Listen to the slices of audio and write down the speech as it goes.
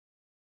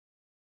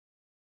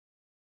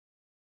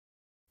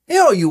Hey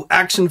all you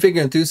action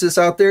figure enthusiasts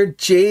out there,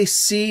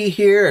 JC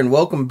here, and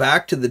welcome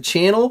back to the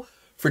channel.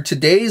 For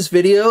today's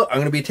video, I'm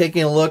going to be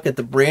taking a look at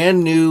the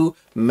brand new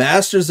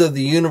Masters of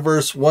the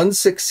Universe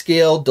 1/6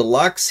 scale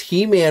Deluxe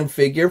He-Man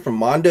figure from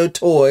Mondo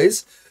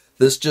Toys.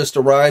 This just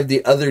arrived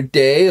the other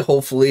day.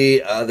 Hopefully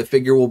the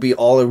figure will be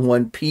all in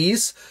one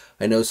piece.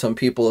 I know some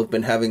people have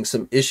been having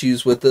some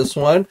issues with this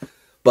one,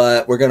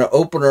 but we're going to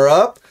open her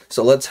up.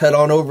 So let's head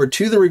on over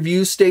to the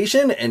review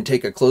station and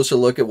take a closer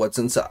look at what's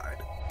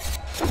inside.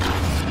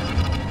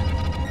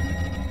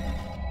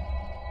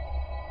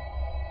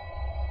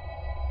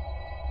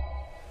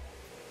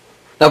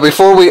 Now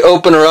before we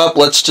open her up,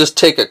 let's just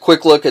take a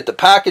quick look at the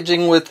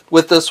packaging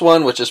with this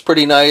one, which is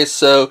pretty nice.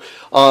 So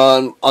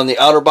on the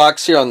outer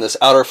box here, on this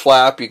outer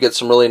flap, you get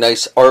some really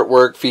nice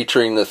artwork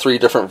featuring the 3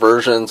 different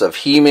versions of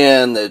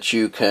He-Man that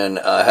you can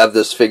have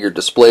this figure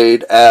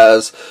displayed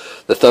as.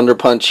 The Thunder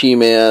Punch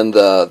He-Man,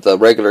 the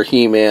regular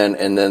He-Man,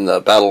 and then the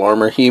Battle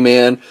Armor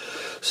He-Man.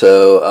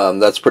 So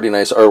that's pretty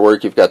nice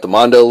artwork. You've got the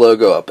Mondo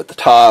logo up at the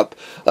top.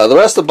 The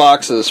rest of the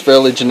box is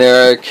fairly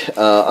generic.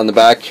 On the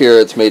back here,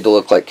 it's made to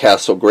look like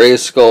Castle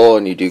Grayskull,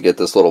 and you do get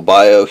this little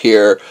bio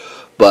here,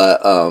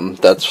 but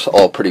that's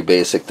all pretty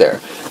basic there.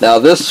 Now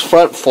this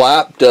front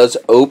flap does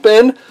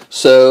open,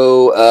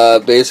 so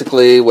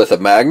basically with a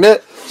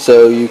magnet.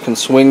 So you can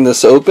swing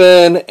this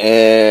open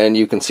and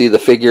you can see the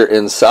figure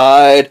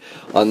inside.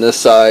 On this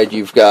side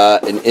you've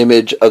got an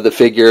image of the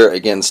figure,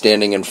 again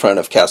standing in front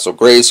of Castle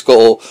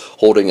Grayskull,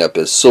 holding up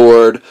his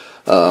sword.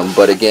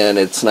 But again,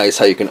 it's nice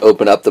how you can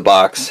open up the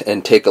box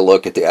and take a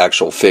look at the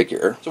actual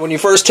figure. So when you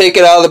first take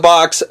it out of the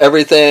box,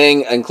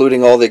 everything,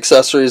 including all the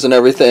accessories and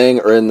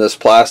everything, are in this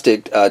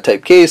plastic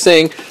type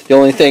casing. The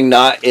only thing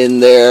not in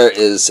there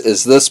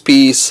is this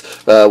piece,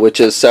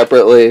 which is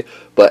separately.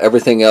 But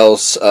everything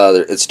else,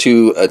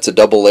 it's a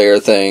double layer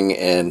thing,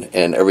 and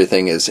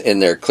everything is in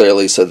there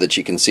clearly so that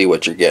you can see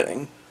what you're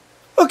getting.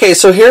 Okay,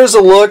 so here's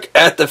a look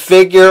at the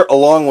figure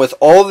along with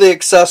all the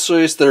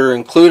accessories that are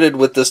included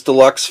with this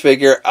deluxe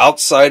figure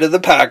outside of the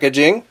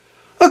packaging.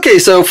 Okay,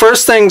 so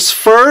first things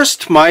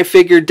first, my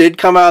figure did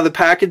come out of the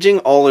packaging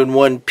all in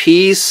one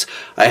piece.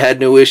 I had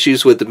no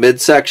issues with the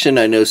midsection.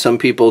 I know some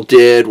people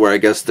did, where I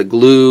guess the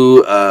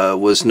glue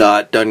was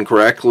not done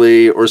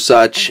correctly or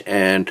such,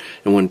 and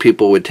when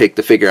people would take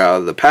the figure out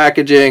of the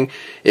packaging,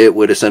 it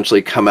would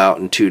essentially come out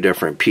in 2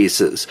 different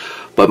pieces.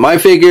 But my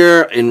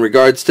figure, in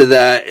regards to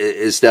that,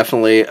 is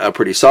definitely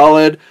pretty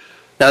solid.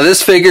 Now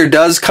this figure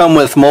does come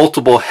with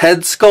multiple head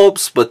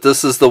sculpts, but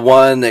this is the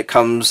one that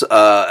comes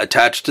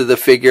attached to the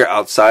figure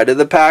outside of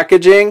the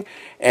packaging.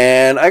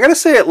 And I gotta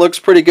say, it looks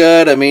pretty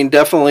good. I mean,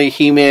 definitely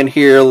He-Man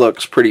here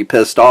looks pretty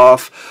pissed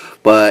off,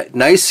 but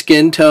nice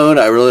skin tone.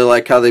 I really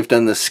like how they've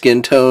done the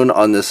skin tone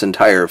on this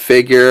entire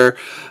figure.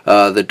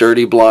 The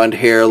dirty blonde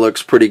hair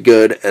looks pretty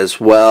good as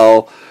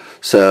well.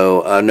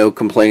 So no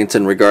complaints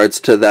in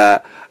regards to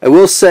that. I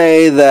will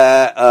say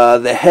that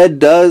the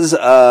head is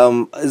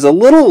a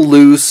little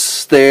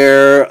loose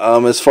there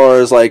as far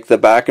as like the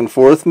back and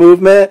forth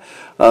movement.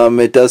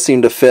 It does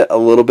seem to fit a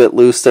little bit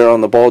loose there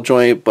on the ball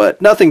joint,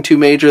 but nothing too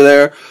major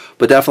there.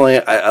 But definitely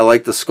I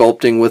like the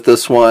sculpting with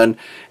this one.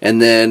 And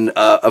then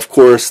of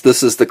course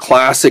this is the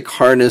classic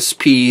harness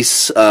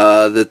piece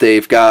that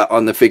they've got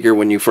on the figure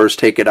when you first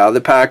take it out of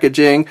the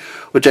packaging,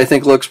 which I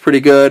think looks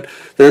pretty good.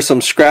 There's some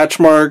scratch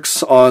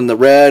marks on the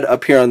red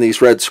up here on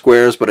these red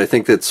squares, but I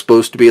think that's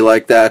supposed to be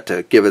like that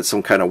to give it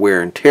some kind of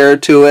wear and tear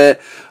to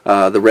it.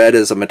 The red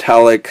is a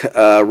metallic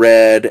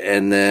red,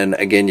 and then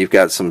again you've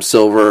got some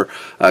silver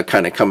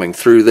kind of coming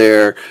through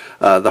there.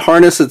 The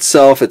harness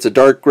itself, it's a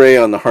dark gray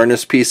on the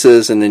harness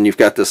pieces, and then you've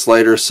got this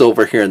lighter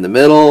silver here in the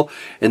middle,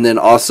 and then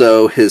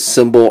also his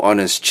symbol on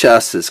his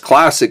chest, his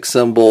classic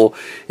symbol,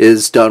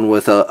 is done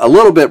with a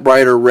little bit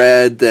brighter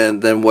red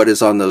than what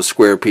is on those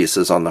square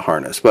pieces on the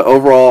harness. But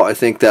overall, I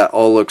think that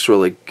all looks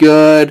really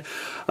good.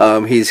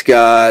 He's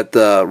got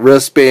the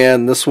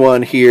wristband. This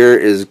one here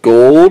is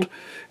gold,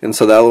 and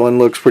so that one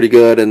looks pretty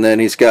good. And then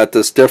he's got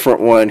this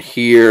different one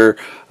here,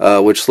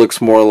 which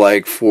looks more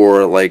like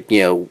for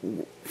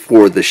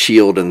the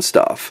shield and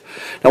stuff.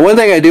 Now one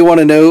thing I do want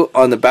to note,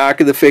 on the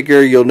back of the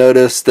figure, you'll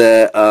notice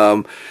that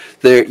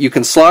there you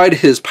can slide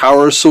his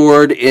power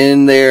sword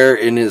in there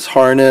in his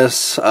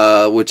harness,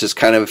 which is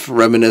kind of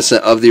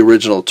reminiscent of the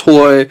original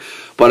toy.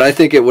 But I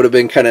think it would have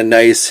been kind of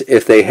nice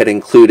if they had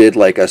included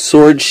like a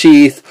sword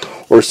sheath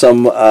or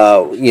some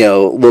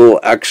little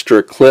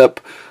extra clip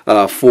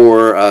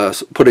for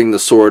putting the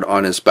sword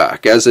on his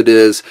back. As it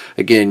is,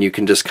 again, you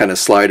can just kind of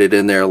slide it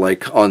in there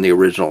like on the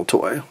original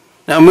toy.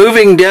 Now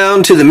moving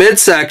down to the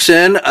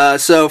midsection,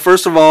 so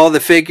first of all,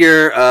 the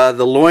figure,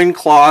 the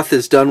loincloth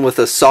is done with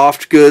a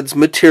soft goods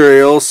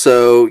material,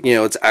 so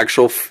it's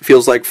actual,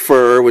 feels like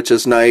fur, which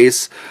is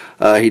nice.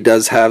 He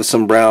does have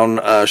some brown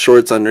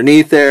shorts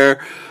underneath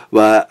there,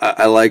 but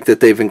I like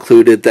that they've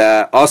included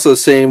that. Also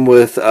same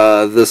with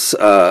this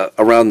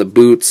around the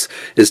boots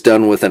is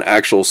done with an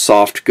actual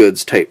soft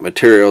goods type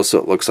material, so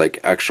it looks like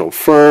actual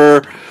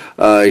fur.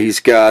 He's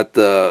got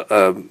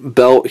the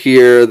belt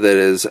here that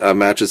is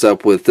matches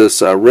up with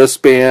this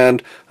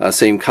wristband,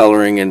 same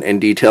coloring and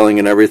detailing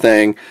and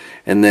everything.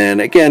 And then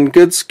again,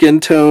 good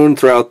skin tone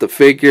throughout the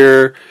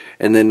figure,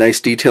 and then nice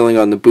detailing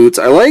on the boots.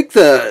 I like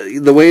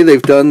the way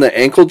they've done the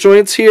ankle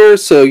joints here,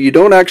 so you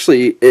don't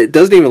actually, it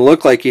doesn't even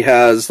look like he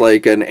has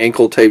like an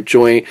ankle type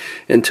joint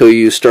until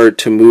you start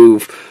to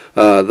move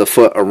the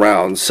foot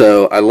around.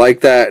 So I like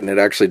that, and it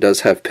actually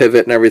does have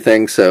pivot and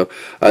everything. So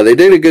they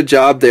did a good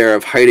job there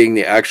of hiding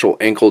the actual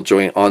ankle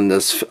joint on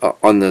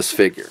this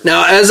figure.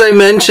 Now, as I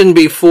mentioned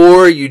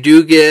before, you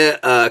do get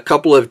a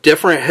couple of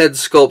different head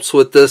sculpts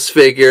with this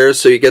figure.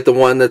 So you get the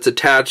one that's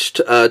attached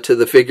to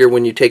the figure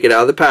when you take it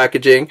out of the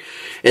packaging,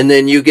 and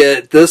then you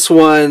get this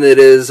one that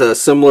is a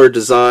similar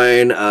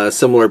design,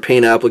 similar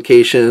paint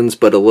applications,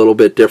 but a little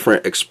bit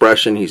different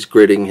expression. He's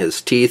gritting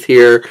his teeth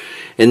here.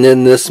 And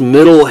then this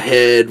middle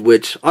head,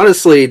 which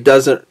honestly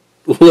doesn't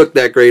look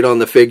that great on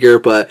the figure,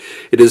 but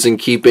it is in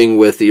keeping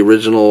with the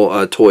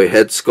original toy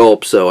head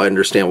sculpt, so I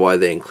understand why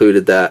they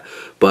included that.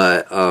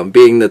 But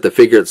being that the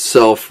figure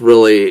itself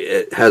really,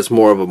 it has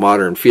more of a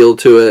modern feel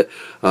to it,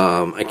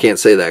 I can't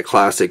say that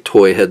classic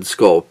toy head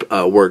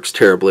sculpt works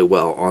terribly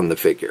well on the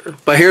figure.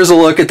 But here's a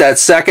look at that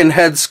second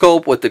head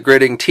sculpt with the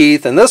gritting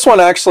teeth, and this one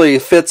actually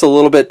fits a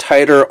little bit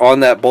tighter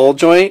on that ball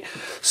joint.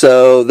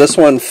 So this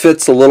one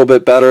fits a little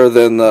bit better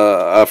than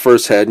the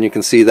first head, and you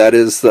can see that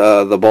is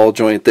the ball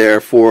joint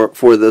there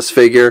for this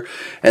figure.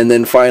 And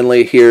then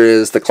finally here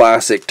is the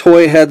classic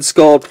toy head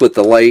sculpt with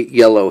the light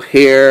yellow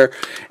hair.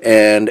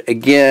 And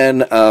again,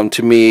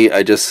 to me,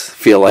 I just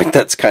feel like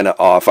that's kind of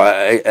off.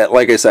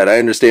 Like I said, I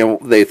understand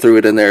they threw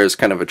it in there as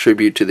kind of a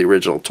tribute to the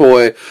original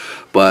toy,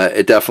 but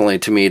it definitely,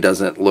 to me,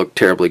 doesn't look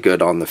terribly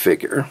good on the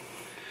figure.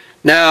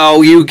 Now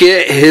you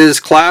get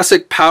his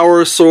classic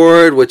power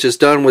sword, which is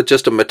done with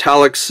just a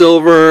metallic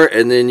silver,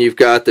 and then you've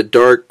got the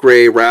dark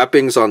gray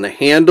wrappings on the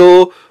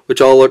handle, which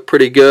all look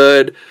pretty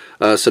good.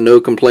 So no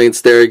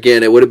complaints there.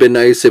 Again, it would have been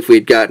nice if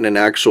we'd gotten an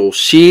actual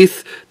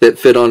sheath that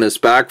fit on his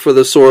back for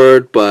the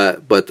sword,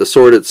 but the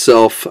sword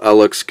itself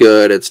looks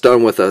good. It's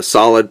done with a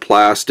solid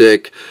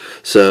plastic,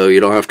 so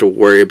you don't have to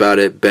worry about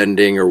it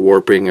bending or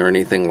warping or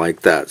anything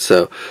like that.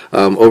 So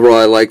overall,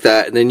 I like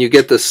that. And then you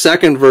get the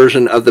second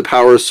version of the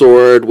power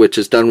sword, which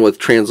is done with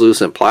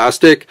translucent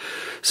plastic.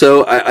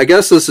 So I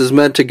guess this is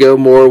meant to go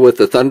more with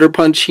the Thunder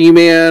Punch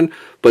He-Man,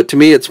 but to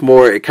me it's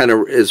more, it kind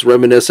of is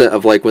reminiscent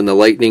of like when the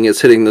lightning is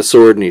hitting the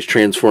sword and he's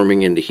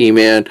transforming into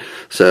He-Man.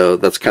 So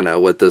that's kind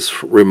of what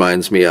this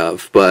reminds me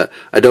of. But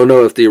I don't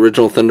know if the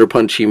original Thunder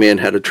Punch He-Man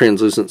had a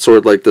translucent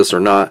sword like this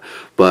or not,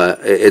 but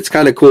it's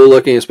kind of cool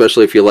looking,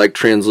 especially if you like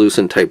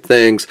translucent type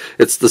things.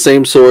 It's the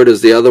same sword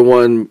as the other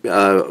one,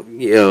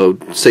 you know,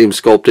 same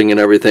sculpting and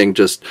everything,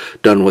 just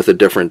done with a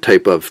different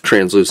type of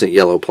translucent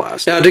yellow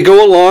plastic. Now, to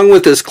go along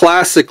with this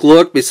classic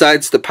look,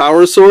 besides the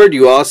power sword,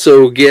 you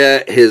also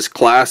get his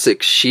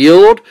classic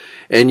shield,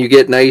 and you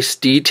get nice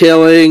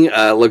detailing.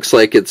 Looks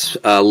like it's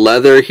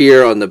leather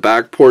here on the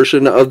back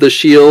portion of the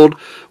shield,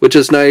 which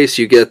is nice.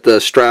 You get the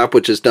strap,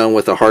 which is done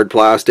with a hard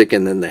plastic,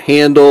 and then the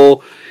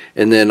handle.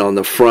 And then on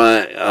the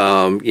front,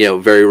 you know,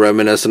 very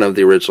reminiscent of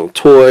the original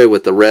toy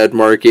with the red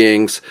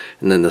markings,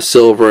 and then the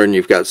silver, and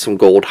you've got some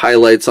gold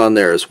highlights on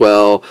there as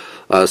well.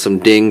 Some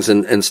dings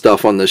and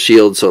stuff on the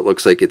shield, so it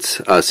looks like it's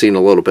seen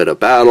a little bit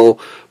of battle,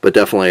 but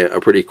definitely a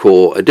pretty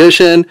cool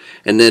addition.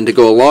 And then to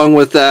go along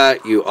with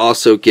that, you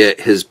also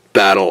get his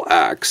battle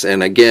axe,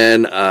 and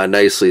again,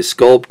 nicely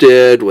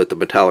sculpted with the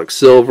metallic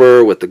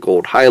silver with the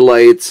gold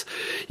highlights.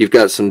 You've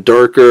got some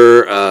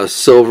darker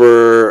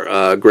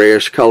silver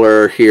grayish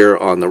color here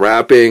on the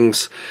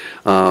wrappings,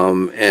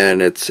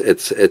 and it's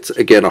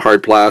again a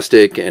hard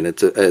plastic, and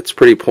it's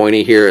pretty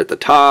pointy here at the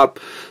top,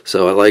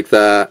 so I like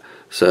that.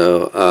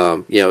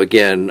 So, you know,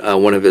 again,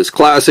 one of his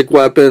classic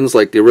weapons,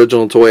 like the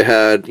original toy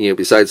had, you know,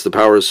 besides the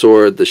power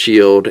sword, the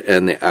shield,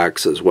 and the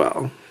axe as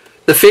well.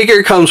 The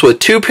figure comes with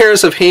 2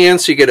 pairs of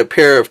hands. You get a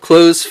pair of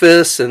closed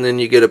fists, and then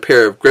you get a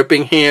pair of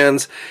gripping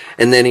hands.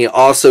 And then he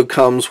also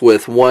comes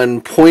with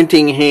 1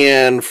 pointing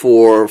hand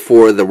for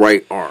the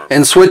right arm.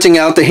 And switching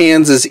out the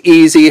hands is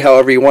easy.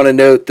 However, you want to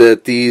note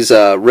that these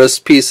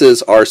wrist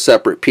pieces are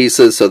separate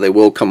pieces, so they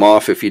will come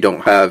off if you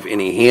don't have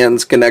any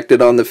hands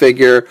connected on the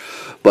figure.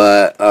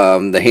 But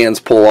the hands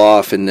pull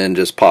off and then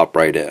just pop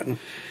right in.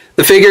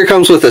 The figure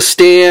comes with a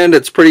stand.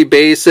 It's pretty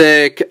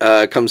basic.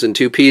 Comes in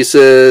 2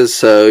 pieces.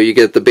 So you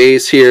get the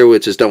base here,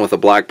 which is done with a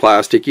black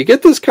plastic. You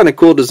get this kind of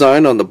cool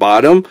design on the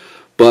bottom,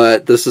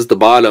 but this is the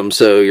bottom,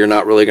 so you're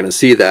not really going to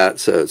see that,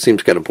 so it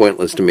seems kind of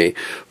pointless to me.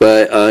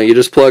 But you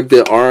just plug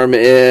the arm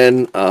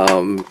in,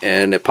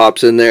 and it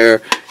pops in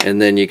there,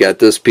 and then you got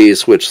this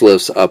piece which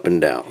lifts up and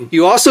down.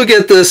 You also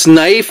get this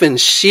knife and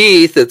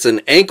sheath. It's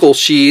an ankle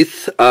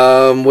sheath,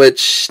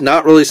 which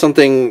not really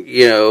something,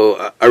 you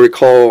know, I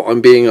recall on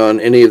being on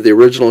any of the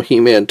original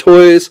He-Man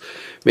toys.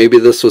 Maybe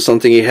this was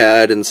something he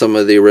had in some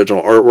of the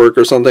original artwork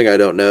or something, I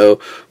don't know.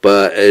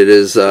 But it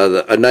is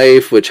a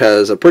knife which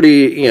has a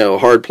pretty,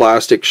 hard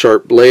plastic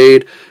sharp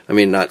blade. I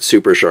mean, not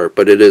super sharp,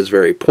 but it is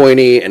very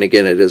pointy, and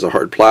again, it is a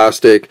hard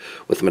plastic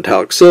with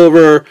metallic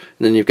silver. And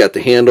then you've got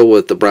the handle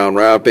with the brown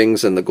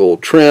wrappings and the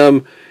gold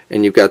trim,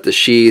 and you've got the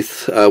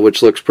sheath,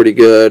 which looks pretty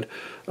good.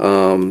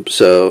 And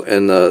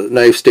the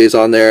knife stays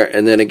on there,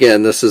 and then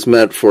again, this is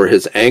meant for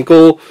his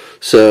ankle,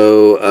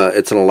 so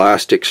it's an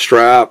elastic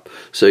strap,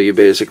 so you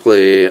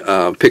basically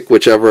pick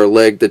whichever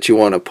leg that you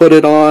want to put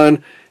it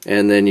on,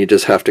 and then you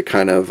just have to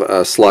kind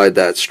of slide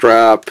that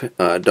strap.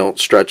 Don't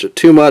stretch it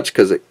too much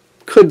because it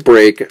could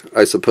break,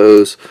 I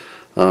suppose.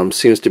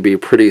 Seems to be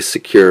pretty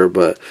secure,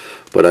 but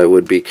I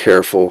would be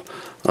careful.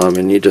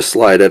 And you just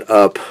slide it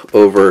up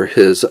over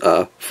his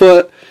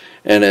foot,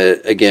 and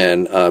it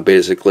again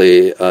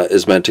basically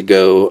is meant to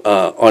go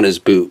on his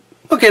boot.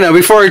 Okay, now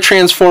before I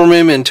transform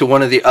him into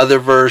one of the other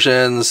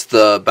versions,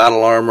 the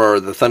Battle Armor or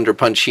the Thunder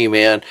Punch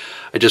He-Man,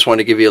 I just want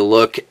to give you a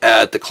look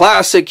at the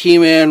classic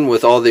He-Man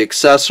with all the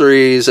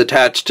accessories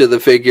attached to the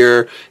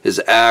figure,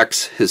 his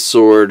axe, his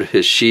sword,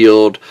 his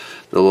shield,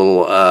 the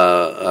little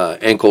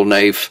ankle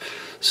knife.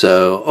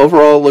 So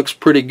overall, it looks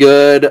pretty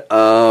good.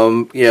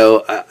 I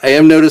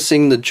am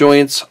noticing the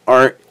joints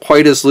aren't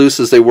quite as loose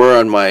as they were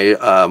on my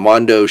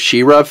Mondo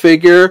She-Ra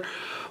figure,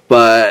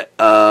 but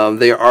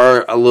they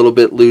are a little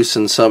bit loose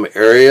in some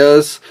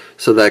areas,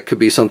 so that could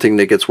be something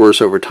that gets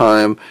worse over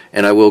time,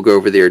 and I will go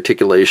over the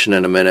articulation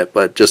in a minute,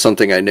 but just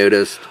something I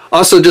noticed.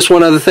 Also, just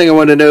one other thing I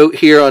want to note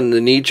here on the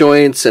knee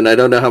joints, and I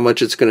don't know how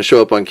much it's going to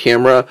show up on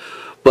camera,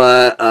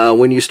 but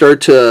when you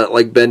start to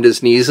like bend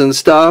his knees and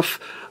stuff,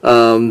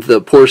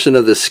 the portion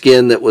of the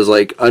skin that was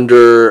like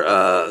under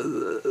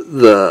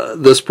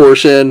this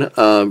portion,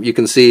 you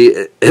can see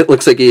it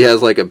looks like he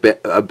has like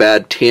a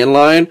bad tan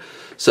line.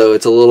 So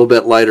it's a little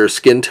bit lighter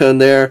skin tone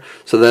there.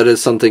 So that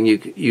is something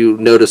you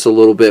notice a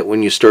little bit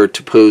when you start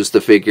to pose the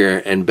figure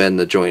and bend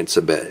the joints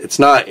a bit. It's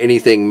not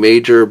anything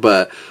major,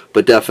 but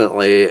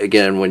definitely,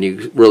 again, when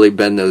you really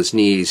bend those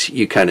knees,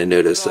 you kind of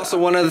notice that. Also,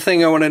 one other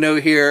thing I want to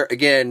note here,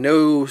 again,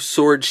 no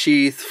sword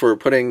sheath for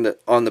putting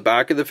on the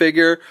back of the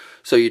figure.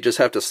 So you just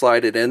have to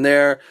slide it in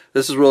there.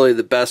 This is really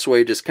the best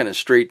way, just kind of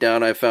straight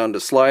down, I found, to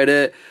slide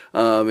it.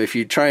 If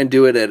you try and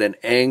do it at an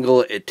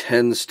angle, it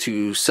tends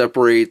to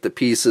separate the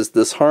pieces.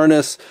 This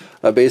harness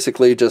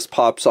basically just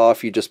pops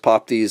off. You just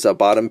pop these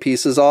bottom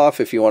pieces off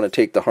if you want to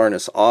take the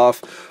harness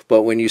off.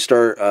 But when you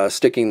start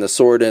sticking the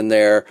sword in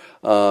there,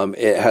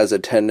 it has a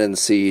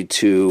tendency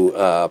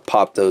to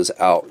pop those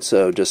out.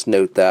 So just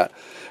note that.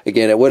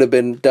 Again, it would have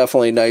been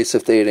definitely nice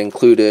if they had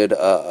included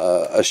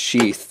a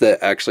sheath that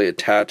actually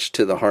attached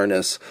to the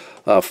harness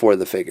for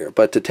the figure.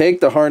 But to take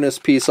the harness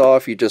piece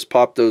off, you just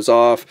pop those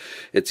off.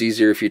 It's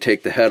easier if you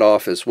take the head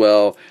off as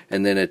well,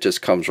 and then it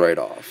just comes right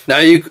off. Now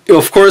you,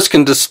 of course,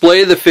 can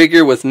display the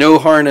figure with no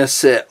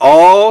harness at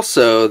all,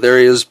 so there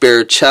he is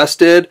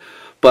bare-chested.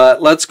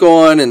 But let's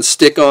go on and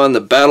stick on the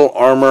Battle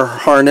Armor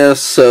harness.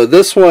 So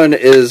this one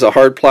is a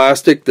hard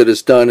plastic that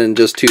is done in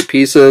just 2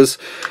 pieces.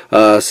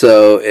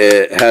 So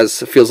it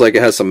feels like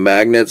it has some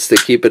magnets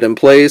that keep it in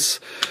place.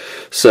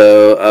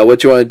 So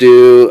what you want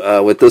to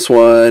do with this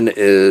one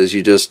is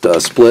you just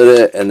split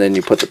it, and then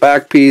you put the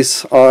back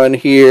piece on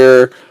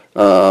here.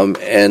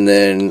 And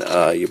then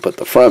you put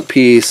the front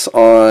piece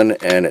on,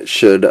 and it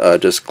should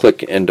just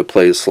click into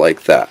place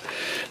like that.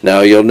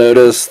 Now you'll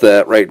notice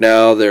that right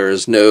now there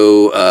is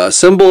no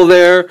symbol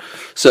there,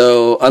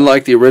 so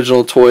unlike the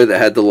original toy that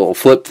had the little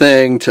flip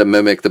thing to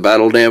mimic the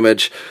battle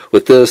damage,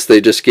 with this they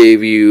just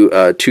gave you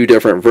 2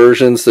 different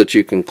versions that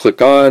you can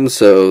click on.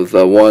 So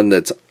the one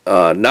that's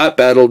not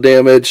battle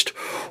damaged,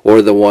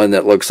 or the one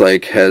that looks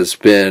like has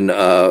been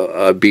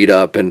beat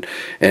up and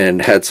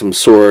had some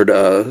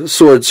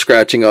sword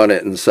scratching on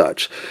it and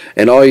such.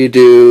 And all you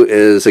do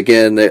is,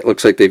 again, it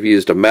looks like they've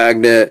used a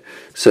magnet,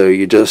 so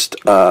you just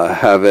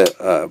have it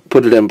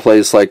put it in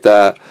place like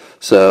that.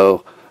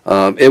 So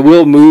it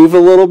will move a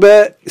little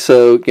bit,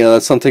 so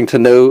that's something to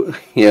note.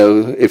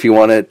 If you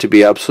want it to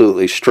be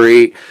absolutely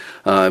straight,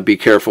 be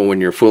careful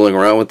when you're fooling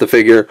around with the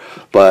figure.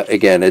 But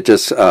again, it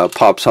just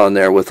pops on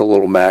there with a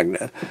little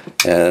magnet,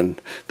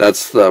 and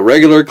that's the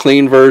regular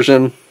clean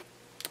version.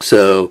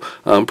 So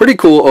pretty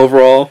cool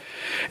overall.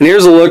 And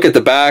here's a look at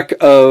the back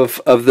of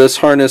this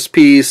harness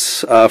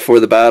piece for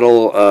the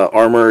Battle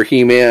Armor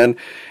He-Man.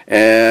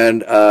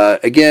 And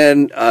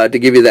again, to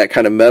give you that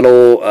kind of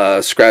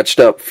metal scratched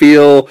up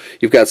feel,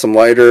 you've got some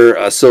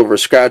lighter silver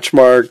scratch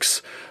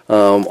marks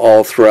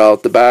all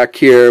throughout the back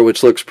here,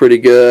 which looks pretty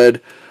good.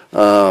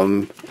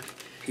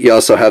 You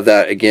also have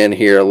that again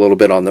here a little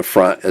bit on the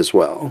front as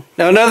well.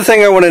 Now another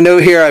thing I want to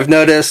note here, I've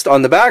noticed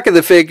on the back of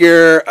the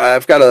figure,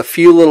 I've got a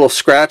few little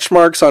scratch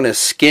marks on his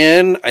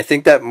skin. I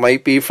think that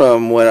might be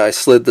from when I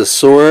slid the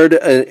sword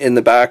in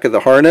the back of the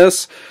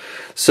harness.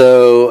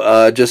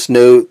 So just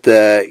note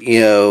that,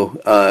 you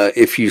know,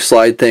 if you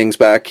slide things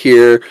back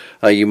here,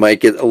 you might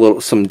get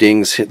some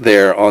dings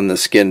there on the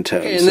skin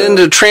tone. And then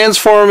to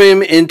transform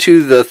him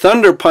into the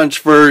Thunder Punch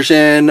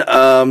version,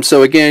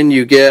 so again,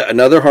 you get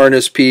another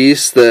harness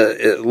piece that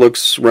it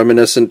looks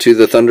reminiscent to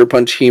the Thunder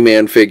Punch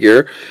He-Man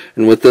figure.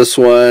 And with this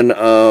one,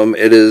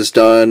 it is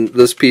done,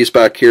 this piece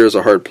back here is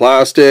a hard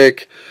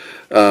plastic.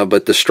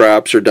 But the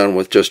straps are done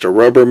with just a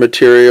rubber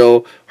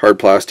material, hard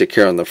plastic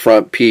here on the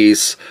front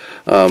piece.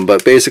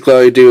 But basically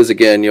all you do is,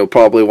 again, you'll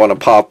probably want to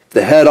pop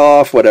the head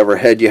off, whatever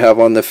head you have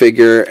on the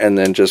figure, and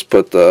then just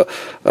put the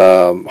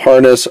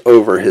harness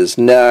over his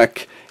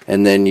neck,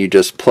 and then you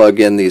just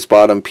plug in these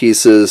bottom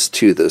pieces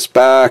to this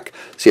back.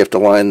 So you have to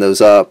line those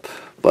up,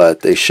 but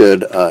they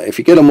should, if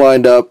you get them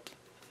lined up,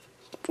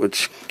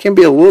 which can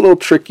be a little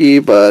tricky,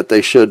 but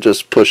they should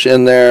just push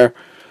in there.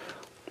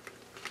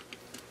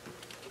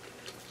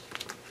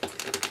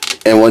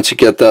 And once you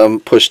get them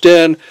pushed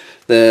in,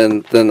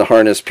 then the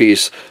harness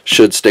piece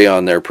should stay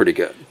on there pretty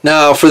good.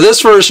 Now, for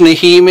this version of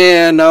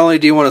He-Man, not only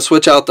do you want to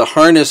switch out the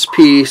harness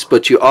piece,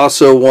 but you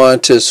also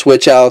want to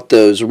switch out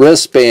those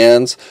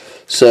wristbands.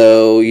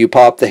 So you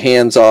pop the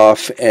hands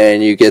off,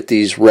 and you get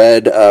these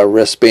red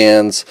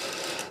wristbands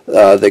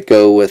that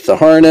go with the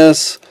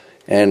harness,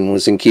 and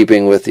was in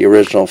keeping with the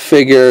original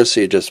figure.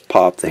 So you just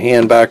pop the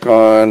hand back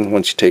on.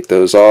 Once you take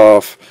those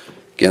off,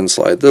 again,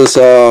 slide this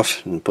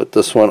off, and put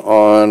this one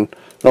on.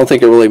 I don't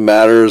think it really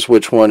matters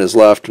which one is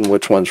left and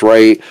which one's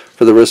right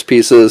for the wrist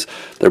pieces.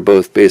 They're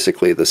both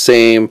basically the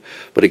same,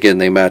 but again,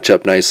 they match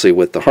up nicely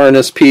with the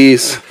harness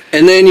piece.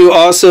 And then you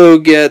also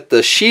get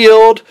the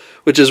shield,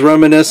 which is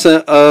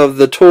reminiscent of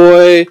the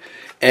toy.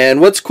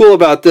 And what's cool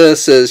about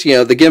this is, you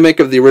know, the gimmick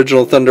of the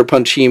original Thunder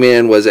Punch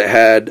He-Man was it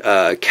had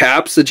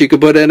caps that you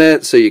could put in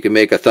it, so you can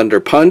make a Thunder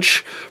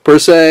Punch, per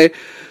se.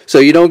 So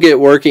you don't get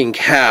working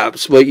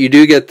caps, but you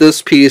do get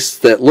this piece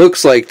that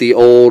looks like the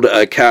old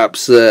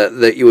caps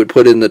that you would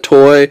put in the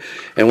toy.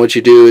 And what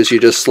you do is you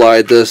just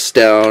slide this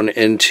down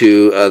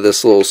into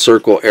this little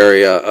circle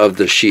area of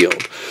the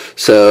shield.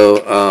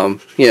 So,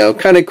 you know,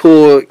 kind of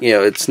cool. You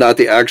know, it's not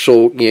the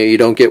actual, you know, you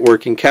don't get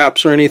working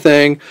caps or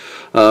anything.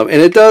 And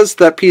it does,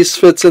 that piece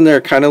fits in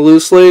there kind of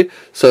loosely,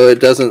 so it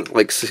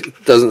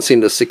doesn't seem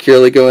to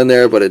securely go in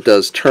there, but it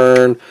does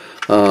turn.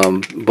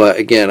 But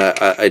again,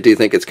 I do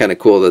think it's kind of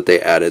cool that they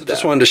added that.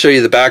 Just wanted to show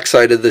you the back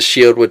side of the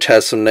shield, which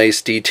has some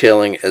nice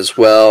detailing as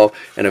well.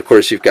 And of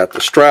course, you've got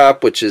the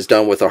strap, which is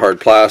done with a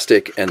hard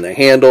plastic, and the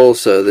handle,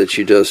 so that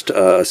you just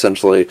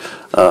essentially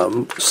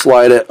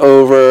slide it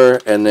over,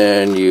 and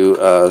then you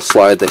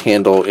slide the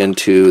handle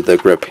into the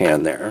grip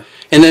hand there.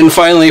 And then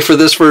finally, for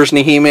this version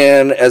of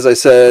He-Man, as I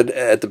said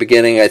at the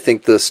beginning, I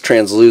think this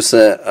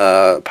translucent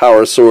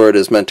power sword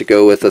is meant to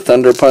go with the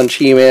Thunder Punch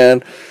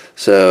He-Man.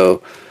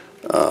 So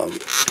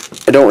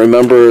I don't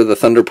remember the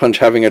Thunder Punch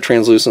having a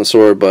translucent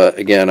sword, but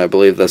again, I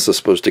believe this is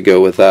supposed to go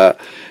with that.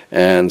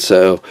 And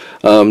so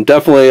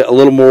definitely a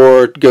little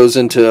more goes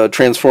into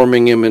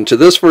transforming him into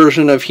this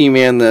version of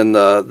He-Man than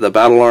the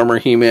Battle Armor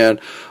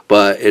He-Man,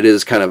 but it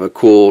is kind of a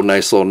cool,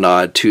 nice little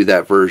nod to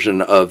that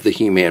version of the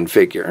He-Man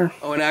figure.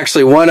 Oh, and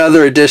actually one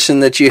other addition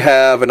that you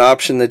have, an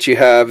option that you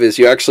have, is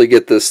you actually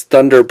get this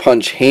Thunder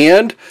Punch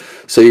hand.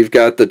 So you've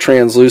got the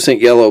translucent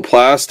yellow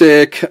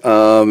plastic,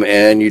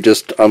 and you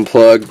just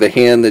unplug the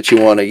hand that you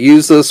want to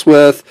use this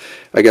with.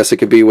 I guess it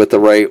could be with the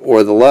right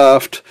or the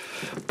left.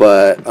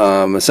 But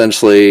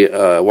essentially,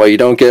 while you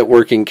don't get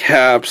working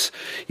caps,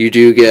 you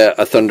do get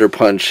a Thunder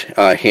Punch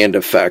hand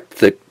effect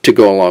to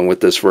go along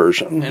with this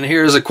version. And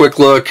here's a quick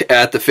look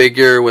at the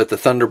figure with the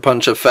Thunder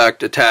Punch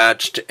effect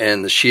attached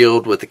and the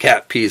shield with the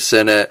cap piece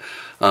in it,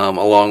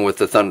 along with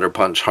the Thunder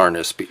Punch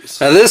harness piece.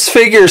 Now this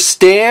figure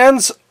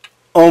stands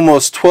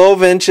almost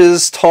 12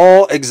 inches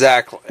tall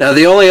exactly. Now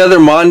the only other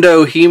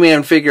Mondo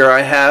He-Man figure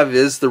I have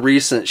is the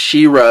recent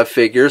She-Ra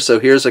figure, so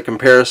here's a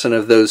comparison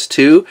of those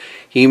two.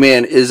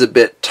 He-Man is a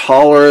bit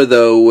taller,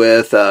 though,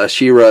 with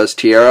She-Ra's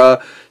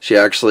tiara. She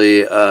actually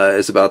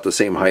is about the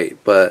same height,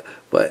 but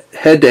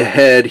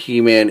head-to-head,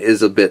 He-Man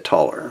is a bit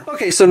taller.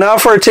 Okay, so now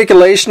for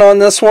articulation on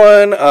this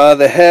one.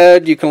 The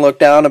head, you can look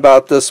down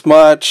about this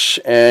much,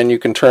 and you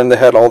can turn the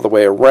head all the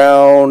way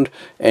around,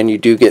 and you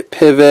do get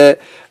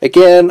pivot.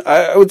 Again,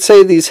 I would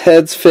say these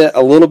heads fit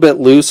a little bit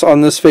loose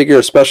on this figure,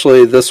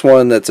 especially this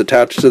one that's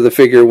attached to the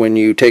figure when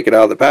you take it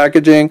out of the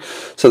packaging,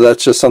 so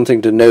that's just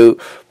something to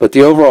note. But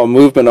the overall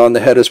movement on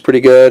the head is pretty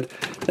good.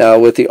 Now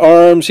with the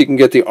arms, you can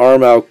get the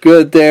arm out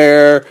good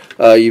there.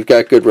 You've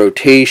got good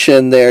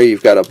rotation there.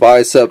 You've got a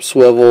bicep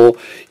swivel.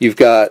 You've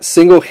got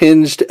single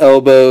hinged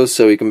elbows,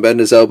 so he can bend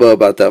his elbow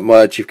about that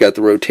much. You've got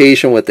the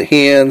rotation with the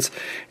hands,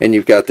 and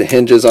you've got the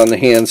hinges on the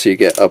hands, so you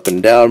get up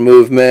and down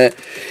movement.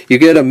 You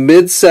get a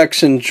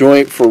midsection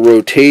joint for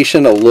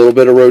rotation, a little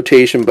bit of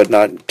rotation, but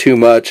not too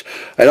much.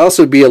 I'd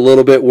also be a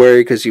little bit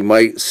wary because you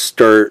might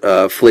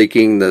start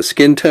flaking the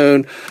skin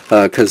tone,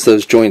 because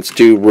those joints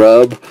do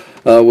rub.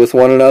 with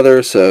one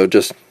another, so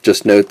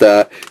just note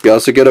that. You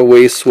also get a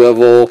waist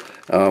swivel.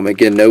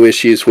 Again, no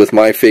issues with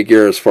my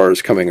figure as far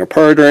as coming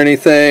apart or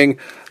anything.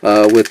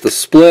 With the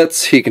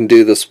splits, he can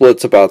do the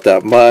splits about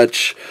that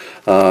much.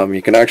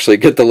 You can actually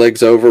get the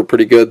legs over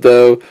pretty good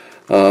though.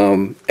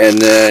 And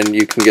then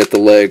you can get the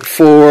leg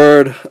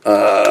forward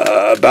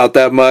about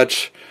that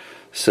much.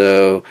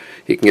 So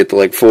you can get the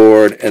leg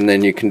forward, and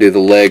then you can do the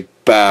leg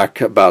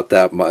back about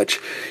that much.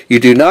 You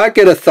do not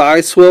get a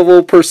thigh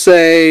swivel per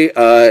se.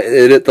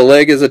 The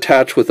leg is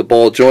attached with a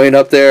ball joint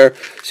up there,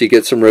 so you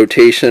get some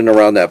rotation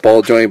around that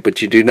ball joint,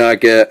 but you do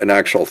not get an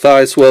actual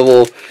thigh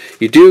swivel.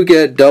 You do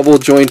get double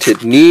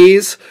jointed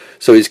knees,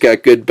 so he's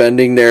got good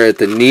bending there at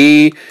the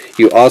knee.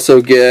 You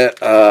also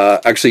get,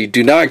 actually you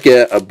do not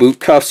get a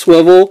boot cuff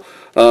swivel.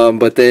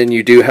 But then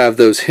you do have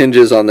those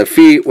hinges on the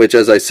feet, which,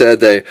 as I said,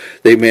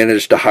 they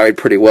managed to hide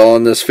pretty well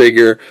on this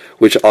figure,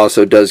 which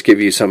also does give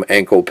you some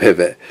ankle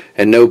pivot,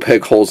 and no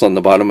peg holes on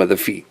the bottom of the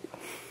feet.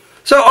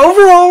 So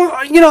overall,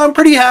 I'm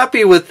pretty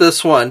happy with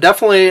this one.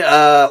 Definitely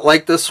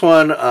like this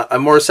one.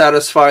 I'm more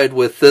satisfied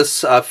with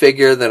this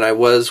figure than I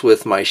was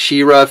with my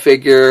She-Ra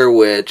figure,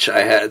 which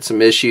I had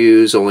some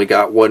issues, only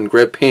got one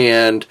grip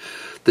hand.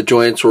 The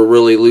joints were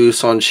really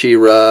loose on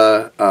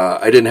She-Ra.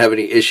 I didn't have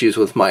any issues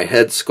with my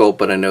head sculpt,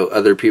 but I know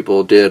other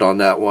people did on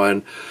that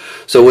one.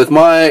 So with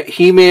my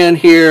He-Man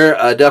here,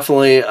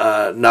 definitely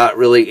not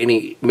really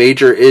any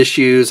major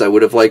issues. I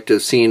would have liked to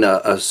have seen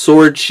a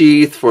sword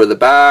sheath for the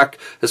back,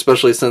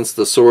 especially since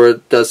the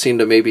sword does seem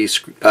to maybe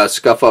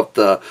scuff up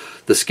the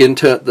skin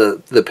tone,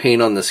 the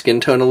paint on the skin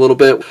tone a little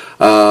bit.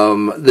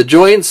 The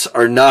joints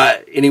are not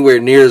anywhere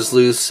near as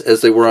loose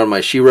as they were on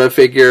my She-Ra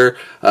figure.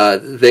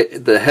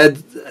 The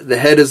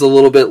head is a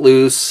little bit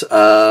loose,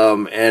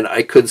 and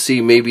I could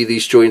see maybe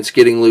these joints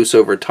getting loose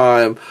over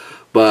time,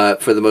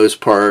 but for the most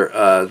part,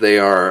 they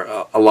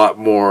are a lot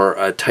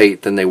more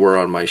tight than they were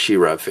on my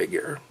She-Ra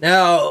figure.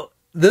 Now,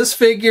 this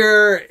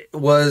figure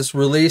was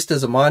released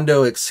as a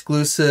Mondo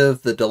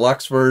exclusive, the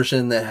deluxe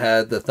version that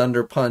had the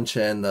Thunder Punch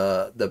and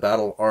the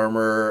battle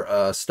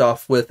armor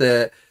stuff with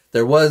it.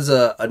 There was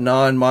a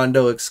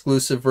non-Mondo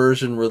exclusive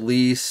version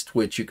released,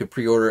 which you could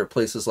pre-order at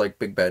places like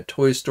Big Bad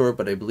Toy Store,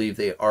 but I believe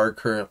they are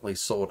currently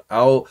sold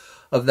out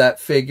of that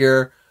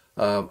figure.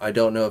 I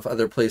don't know if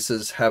other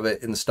places have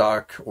it in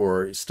stock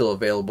or still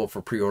available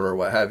for pre-order or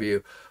what have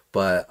you,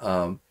 but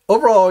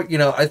overall,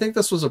 I think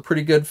this was a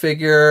pretty good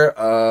figure.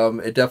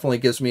 It definitely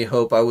gives me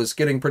hope. I was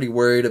getting pretty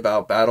worried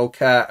about Battle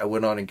Cat. I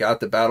went on and got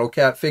the Battle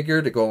Cat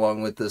figure to go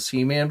along with this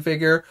He-Man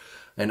figure.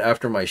 And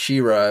after my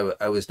She-Ra,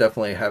 I was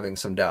definitely having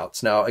some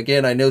doubts. Now,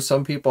 again, I know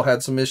some people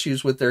had some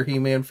issues with their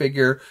He-Man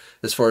figure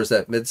as far as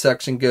that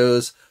midsection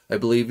goes. I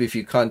believe if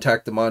you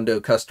contact the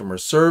Mondo customer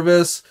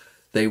service,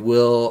 they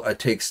will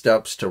take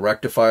steps to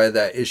rectify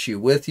that issue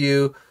with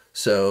you.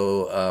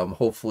 So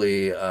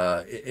hopefully,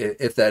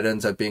 if that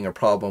ends up being a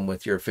problem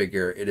with your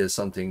figure, it is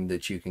something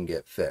that you can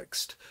get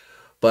fixed.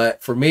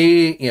 But for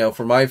me,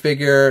 for my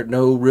figure,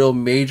 no real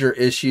major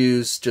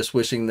issues. Just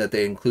wishing that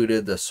they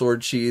included the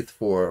sword sheath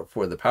for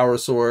the power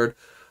sword.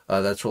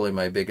 That's really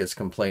my biggest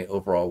complaint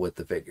overall with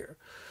the figure.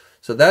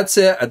 So that's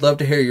it. I'd love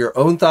to hear your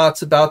own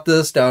thoughts about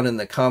this down in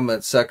the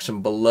comments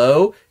section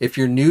below. If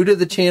you're new to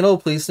the channel,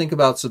 please think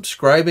about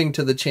subscribing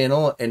to the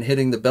channel and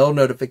hitting the bell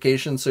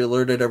notification so you're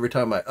alerted every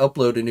time I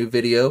upload a new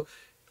video.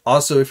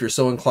 Also, if you're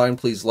so inclined,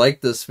 please like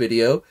this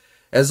video.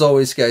 As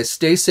always, guys,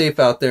 stay safe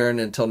out there, and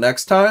until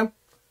next time,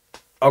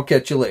 I'll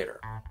catch you later.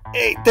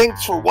 Hey,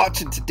 thanks for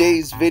watching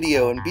today's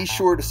video, and be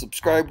sure to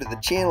subscribe to the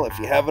channel if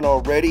you haven't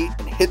already,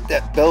 and hit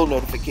that bell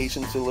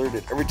notification so you're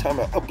alerted every time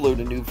I upload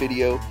a new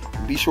video.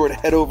 And be sure to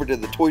head over to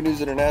the Toy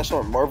News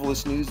International and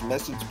Marvelous News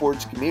message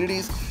boards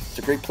communities. It's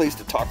a great place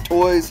to talk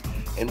toys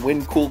and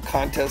win cool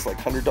contests like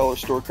 $100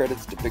 store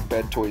credits to Big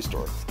Bad Toy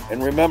Store.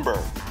 And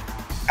remember,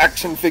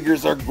 action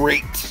figures are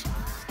great.